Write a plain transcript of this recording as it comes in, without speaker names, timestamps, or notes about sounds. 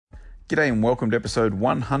G'day and welcome to episode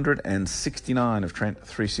 169 of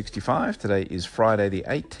Trent365. Today is Friday the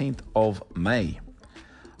 18th of May.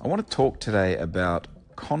 I want to talk today about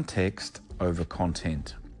context over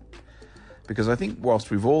content. Because I think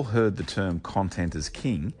whilst we've all heard the term content is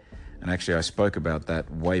king, and actually I spoke about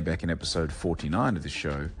that way back in episode 49 of the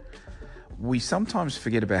show, we sometimes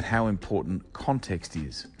forget about how important context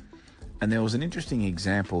is. And there was an interesting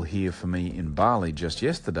example here for me in Bali just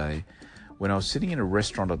yesterday when I was sitting in a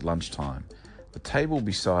restaurant at lunchtime. The table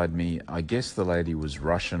beside me, I guess the lady was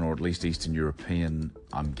Russian or at least Eastern European,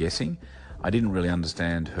 I'm guessing. I didn't really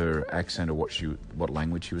understand her accent or what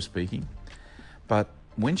language she was speaking. But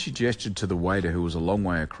when she gestured to the waiter who was a long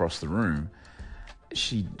way across the room,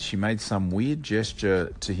 she made some weird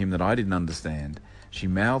gesture to him that I didn't understand. She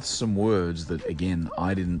mouthed some words that, again,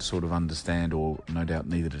 I didn't sort of understand, or no doubt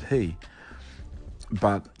neither did he.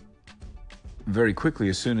 But very quickly,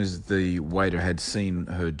 as soon as the waiter had seen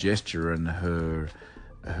her gesture and her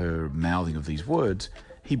mouthing of these words,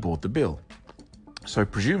 he bought the bill. So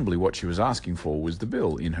presumably what she was asking for was the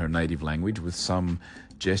bill in her native language with some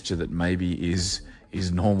gesture that maybe is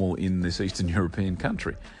normal in this Eastern European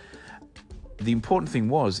country. The important thing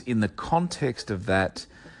was, in the context of that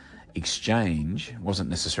exchange, it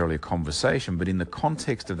wasn't necessarily a conversation, but in the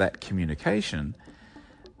context of that communication,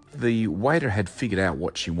 the waiter had figured out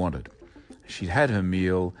what she wanted. She'd had her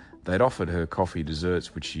meal, they'd offered her coffee,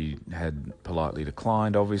 desserts, which she had politely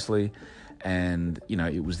declined, obviously, and,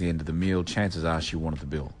 it was the end of the meal. Chances are she wanted the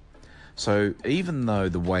bill. So even though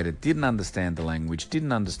the waiter didn't understand the language,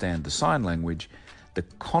 didn't understand the sign language, the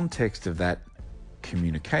context of that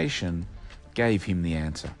communication gave him the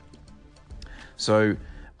answer. So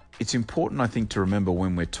it's important, I think, to remember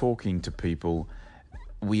when we're talking to people,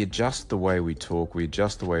 we adjust the way we talk, we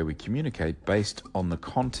adjust the way we communicate based on the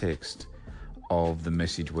context of the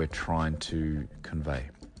message we're trying to convey.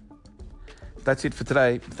 That's it for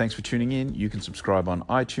today. Thanks for tuning in. You can subscribe on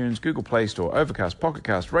iTunes, Google Play Store, Overcast, Pocket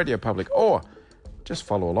Cast, Radio Public, or just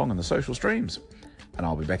follow along on the social streams. And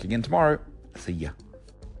I'll be back again tomorrow. See ya.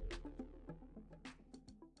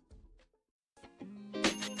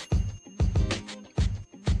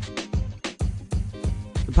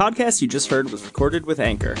 The podcast you just heard was recorded with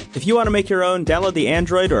Anchor. If you want to make your own, download the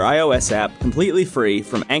Android or iOS app completely free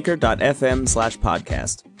from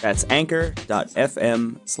anchor.fm/podcast. That's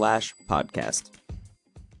anchor.fm/podcast.